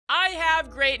I have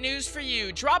great news for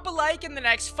you. Drop a like in the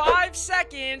next 5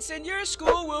 seconds and your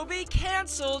school will be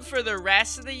canceled for the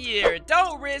rest of the year.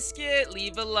 Don't risk it,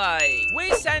 leave a like.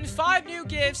 We send 5 new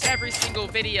gifts every single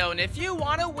video, and if you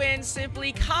want to win,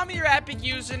 simply comment your epic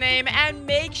username and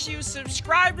make sure you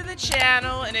subscribe to the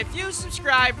channel. And if you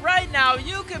subscribe right now,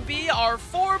 you could be our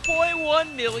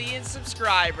 4.1 million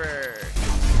subscriber.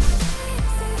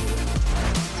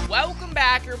 Welcome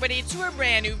back, everybody, to a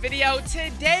brand new video.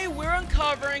 Today, we're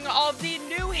uncovering all of the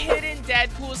new hidden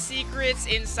Deadpool secrets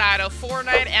inside of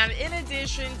Fortnite, and in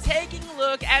addition, taking a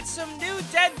look at some new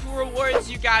Deadpool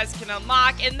rewards you guys can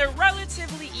unlock, and they're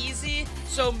relatively easy,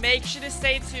 so make sure to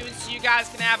stay tuned so you guys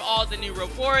can have all the new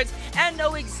rewards and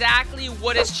know exactly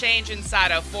what has changed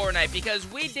inside of Fortnite, because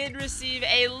we did receive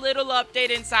a little update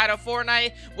inside of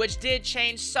Fortnite, which did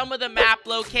change some of the map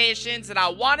locations, and I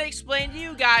want to explain to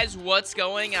you guys what's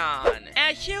going on. And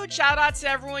a huge shout out to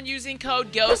everyone using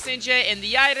code GhostNinja in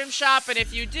the item shop, and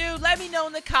if you do, let me know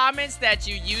in the comments that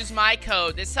you use my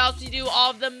code. This helps me do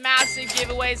all of the massive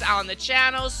giveaways on the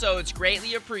channel, so it's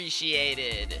greatly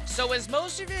appreciated. So as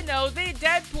most of you know, the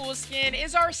Deadpool skin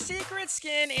is our secret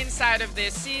skin inside of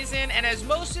this season, and as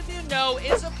most of you know,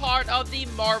 is a part of the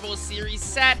Marvel series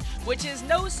set, which is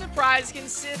no surprise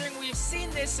considering we've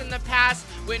seen this in the past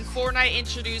when Fortnite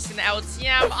introduced an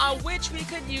LTM on which we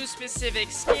could use specific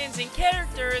skins and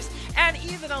characters and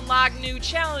even unlock new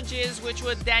challenges, which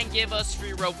would then give us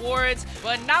free rewards.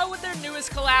 But now with their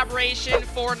newest collaboration,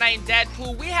 Fortnite and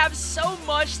Deadpool, we have so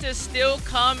much to still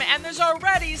come, and there's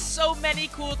already so many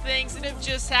cool things that have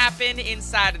just happened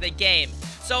inside of the game.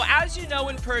 So as you know,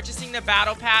 when purchasing the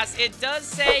Battle Pass, it does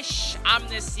say, "Shh, I'm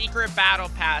the secret Battle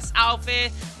Pass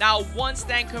outfit." Now, once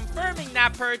then confirming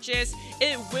that purchase,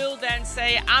 it will then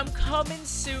say, "I'm coming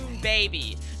soon,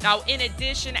 baby." Now, in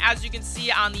addition, as you can see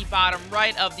on the bottom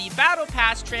right of the Battle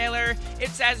Pass trailer, it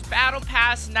says Battle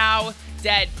Pass now,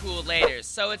 Deadpool later.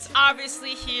 So it's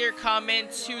obviously here coming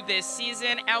to this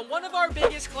season, and one of our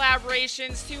biggest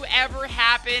collaborations to ever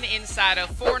happen inside of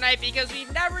Fortnite, because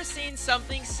we've never seen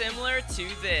something similar to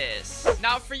this.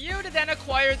 Now, for you to then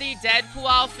acquire the Deadpool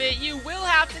outfit, you will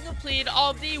have to complete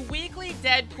all of the weekly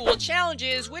Deadpool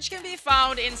challenges, which can be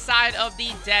found inside of the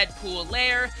Deadpool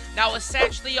lair. Now,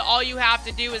 essentially, all you have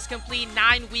to do is complete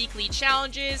 9 weekly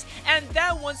challenges, and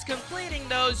then once completing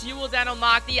those, you will then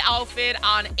unlock the outfit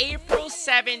on April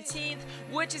 17th,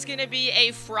 which is going to be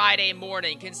a Friday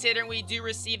morning. Considering we do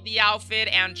receive the outfit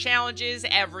and challenges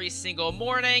every single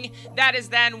morning, that is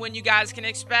then when you guys can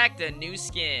expect a new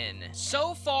skin.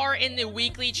 So far in the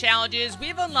weekly challenges,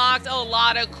 we've unlocked a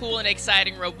lot of cool and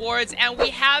exciting rewards, and we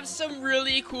have some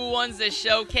really cool ones to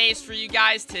showcase for you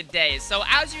guys today. So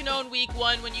as you know, in week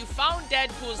 1, when you found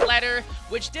Deadpool's letter,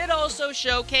 which did also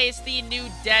showcase the new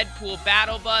Deadpool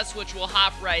battle bus, which we'll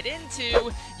hop right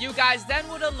into, you guys then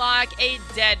would unlock a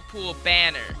Deadpool banner.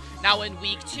 Now in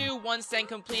week 2, once then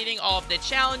completing all of the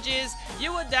challenges,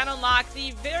 you would then unlock the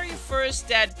very first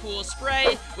Deadpool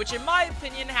spray, which in my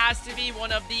opinion has to be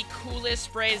one of the coolest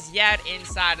sprays yet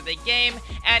inside of the game.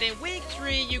 And in week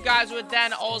 3, you guys would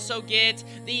then also get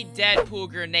the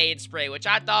Deadpool grenade spray, which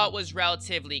I thought was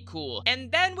relatively cool.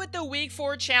 And then with the week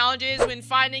 4 challenges, when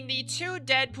finding the 2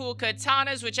 Deadpool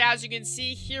katanas, which as you can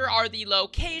see here are the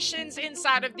locations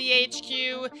inside of the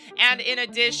HQ, and in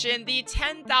addition, the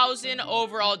 10,000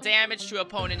 overall damage to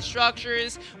opponent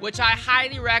structures, which I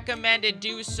highly recommend to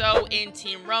do so in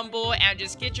Team Rumble, and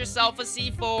just get yourself a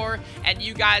C4 and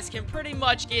you guys can pretty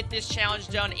much get this challenge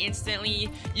done instantly.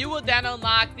 You will then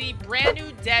unlock the brand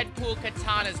new Deadpool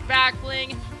Katana's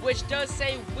BACKBLING, which does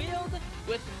say wield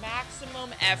with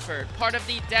maximum effort, part of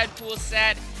the Deadpool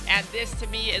set, and this to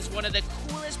me is one of the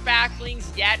coolest backblings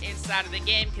yet inside of the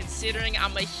game, considering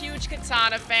I'm a huge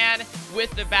katana fan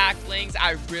with the backblings.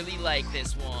 I really like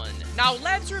this one. Now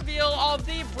let's reveal all of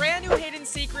the brand new hidden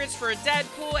secrets for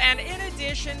Deadpool, and in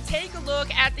addition, take a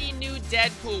look at the new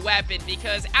Deadpool weapon,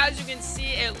 because as you can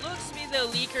see, it looks to me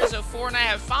the leakers of Fortnite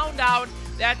have found out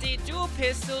that the dual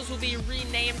pistols will be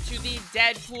renamed to the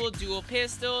Deadpool dual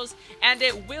pistols, and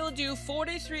it will do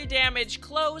 43 damage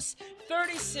close,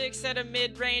 36 at a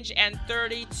mid-range, and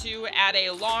 32 at a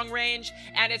long range,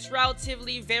 and it's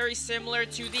relatively very similar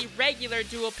to the regular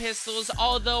dual pistols,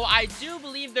 although I do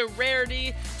believe the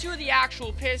rarity to the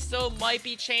actual pistol might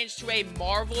be changed to a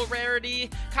Marvel rarity,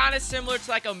 kind of similar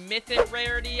to like a mythic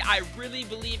rarity. I really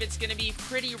believe it's going to be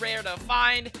pretty rare to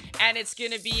find, and it's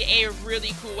going to be a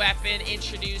really cool weapon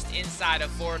introduced inside of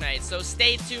Fortnite, so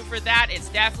stay tuned for that. It's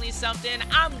definitely something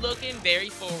I'm looking very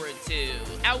forward to.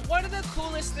 And one of the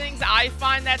coolest things I I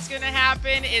find that's gonna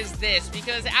happen is this,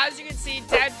 because as you can see,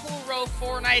 Deadpool wrote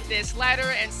Fortnite this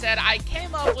letter and said, I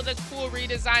came up with a cool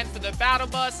redesign for the battle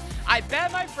bus. I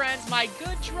bet my friends, my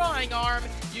good drawing arm,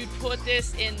 you'd put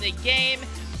this in the game.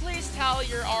 Please tell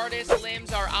your artist's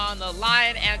limbs are on the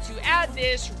line and to add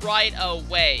this right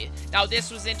away. Now, this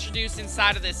was introduced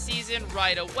inside of the season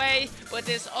right away, but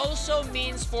this also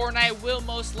means Fortnite will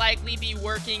most likely be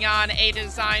working on a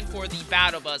design for the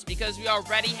battle bus, because we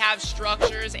already have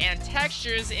structures and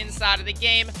textures inside of the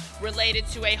game related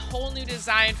to a whole new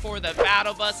design for the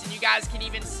battle bus, and you guys can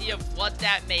even see of what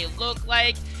that may look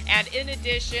like. And in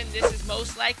addition, this is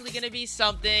most likely going to be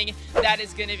something that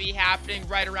is going to be happening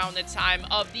right around the time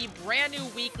of the brand new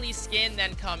weekly skin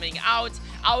then coming out.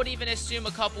 I would even assume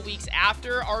a couple weeks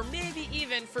after, or maybe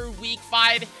even for week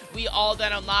 5, we all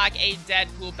then unlock a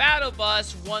Deadpool battle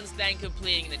bus once then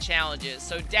completing the challenges.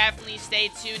 So definitely stay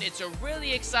tuned. It's a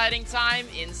really exciting time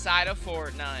inside of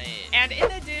Fortnite. And in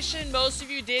addition, most of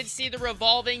you did see the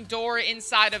revolving door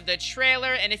inside of the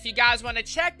trailer, and if you guys want to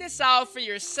check this out for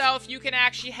yourself, you can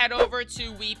actually head over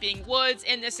to Weeping Woods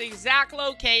in this exact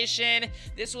location.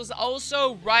 This was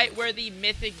also right where the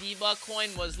Mythic V-Buck coin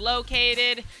was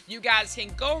located. You guys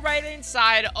can go right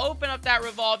inside, open up that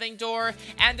revolving door,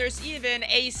 and there's even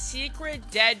a secret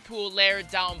Deadpool lair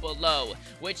down below,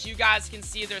 which you guys can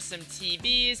see there's some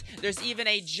TVs. There's even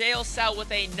a jail cell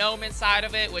with a gnome inside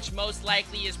of it, which most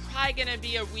likely is probably going to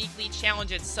be a weekly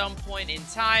challenge at some point in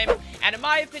time. And in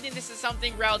my opinion, this is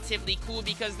something relatively cool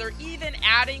because they're even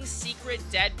adding secret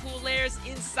Deadpool lairs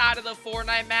inside of the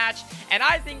Fortnite match, and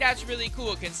I think that's really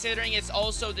cool considering it's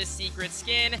also the secret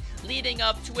skin. Leading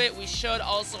up to it, we should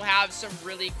also have some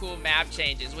really cool map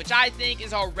changes, which I think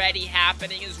is already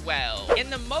happening as well. In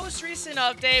the most recent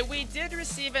update, we did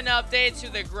receive an update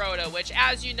to the Grotto, which,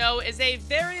 as you know, is a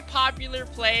very popular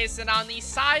place, and on the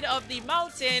side of the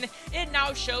mountain, it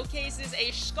now showcases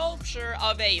a sculpture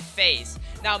of a face.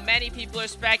 Now, many people are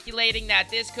speculating that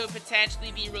this could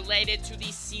potentially be related to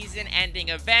the season-ending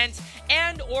event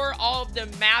and or all of the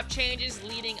map changes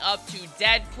leading up to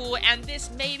Deadpool, and this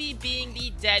maybe being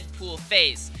the Deadpool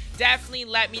face. Definitely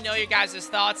let me know your guys'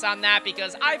 thoughts on that,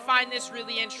 because I find this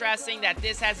really interesting that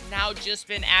this has now just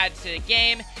been added to the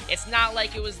game. It's not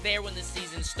like it was there when the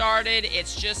season started.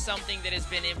 It's just something that has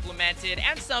been implemented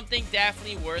and something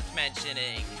definitely worth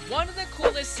mentioning. One of the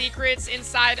coolest secrets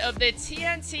inside of the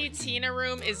TNT Tina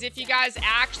room is if you guys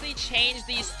actually change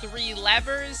these 3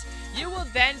 levers, you will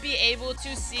then be able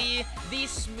to see the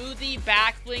smoothie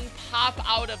BACKBLING pop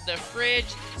out of the fridge.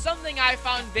 Something I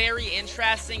found very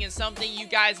interesting and something you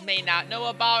guys may not know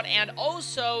about. And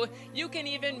also, you can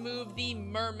even move the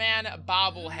merman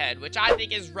bobblehead, which I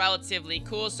think is relatively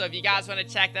cool. So if you guys want to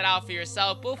check that out for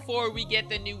yourself before we get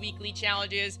the new weekly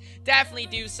challenges, definitely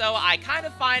do so. I kind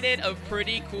of find it a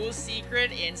pretty cool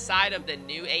secret inside of the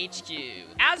new HQ.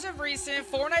 As of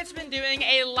recent, Fortnite's been doing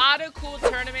a lot of cool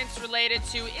tournaments related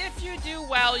to if you do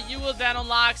well, you will then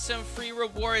unlock some free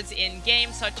rewards in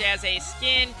game, such as a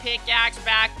skin, pickaxe,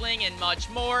 backbling, and much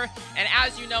more. And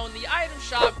as you know, in the item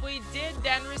shop, we did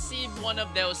then receive one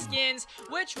of those skins,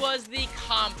 which was the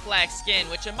complex skin,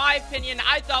 which in my opinion,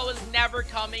 I thought was never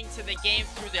coming to the game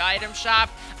through the item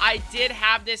shop. I did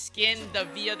have this skin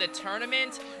via the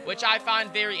tournament, which I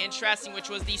found very interesting, which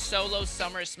was the solo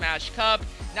Summer Smash Cup.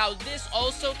 Now, this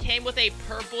also came with a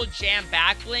purple jam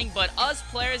backbling, but us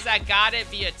players that got it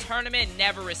via tournament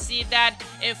never received that,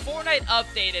 and Fortnite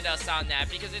updated us on that,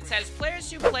 because it says players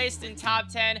who placed in top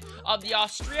 10 of the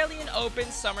Australian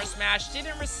Open Summer Smash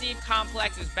didn't receive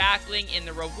Complex's backbling in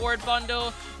the reward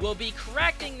bundle. We'll be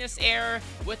correcting this error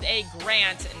with a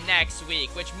grant next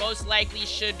week, which most likely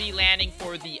should be landing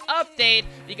for the update,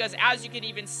 because as you can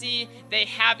even see, they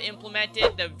have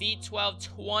implemented the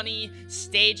V1220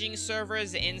 staging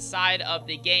servers inside of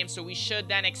the game, so we should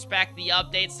then expect the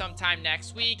update sometime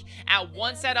next week. And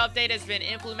once that update has been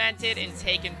implemented and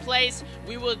taken place,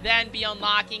 we will then be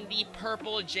unlocking the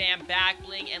purple jam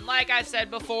backbling. And like I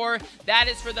said before, that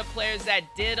is for the players that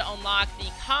did unlock the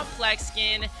complex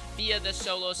skin via the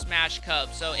solo Smash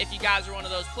Cup. So if you guys are one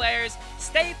of those players,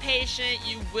 stay patient.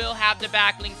 You will have the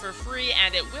backbling for free,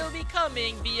 and it will be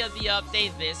coming via the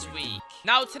update this week.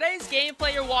 Now, today's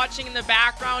gameplay you're watching in the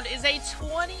background is a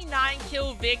 29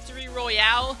 kill victory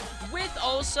royale with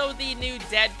also the new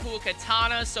Deadpool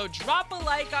katana. So drop a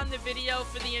like on the video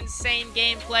for the insane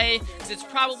gameplay, because it's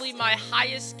probably my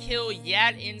highest kill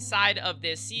yet inside of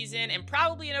this season, and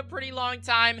probably in a pretty long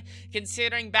time,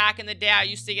 considering back in the day I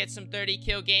used to get some 30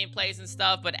 kill gameplays and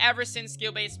stuff, but ever since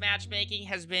skill-based matchmaking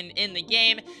has been in the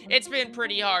game, it's been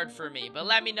pretty hard for me. But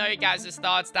let me know your guys'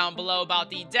 thoughts down below about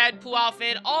the Deadpool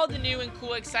outfit, all the new and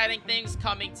cool exciting things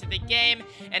coming to the game.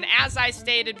 And as I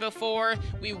stated before,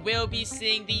 we will be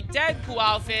seeing the Deadpool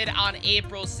outfit on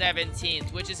April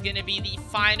 17th, which is going to be the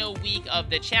final week of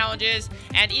the challenges.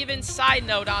 And even side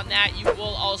note on that, you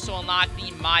will also unlock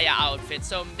the Maya outfit,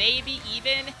 so maybe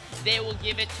even they will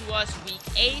give it to us week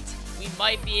 8. We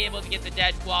might be able to get the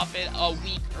Deadpool outfit a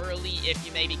week early if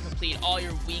you maybe complete all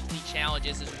your weekly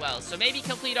challenges as well. So maybe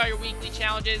complete all your weekly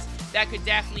challenges. That could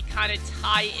definitely kind of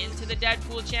tie into the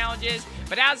Deadpool challenges.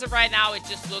 But as of right now, it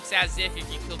just looks as if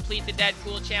you complete the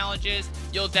Deadpool challenges,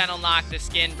 you'll then unlock the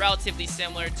skin, relatively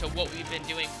similar to what we've been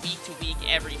doing week to week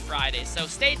every Friday. So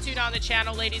stay tuned on the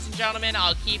channel, ladies and gentlemen.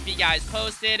 I'll keep you guys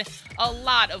posted. A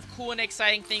lot of cool and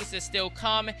exciting things to still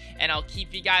come, and I'll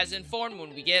keep you guys informed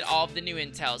when we get all of the new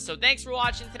intel. So thanks for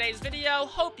watching today's video.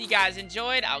 Hope you guys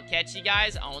enjoyed. I'll catch you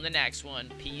guys on the next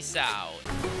one. Peace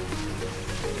out.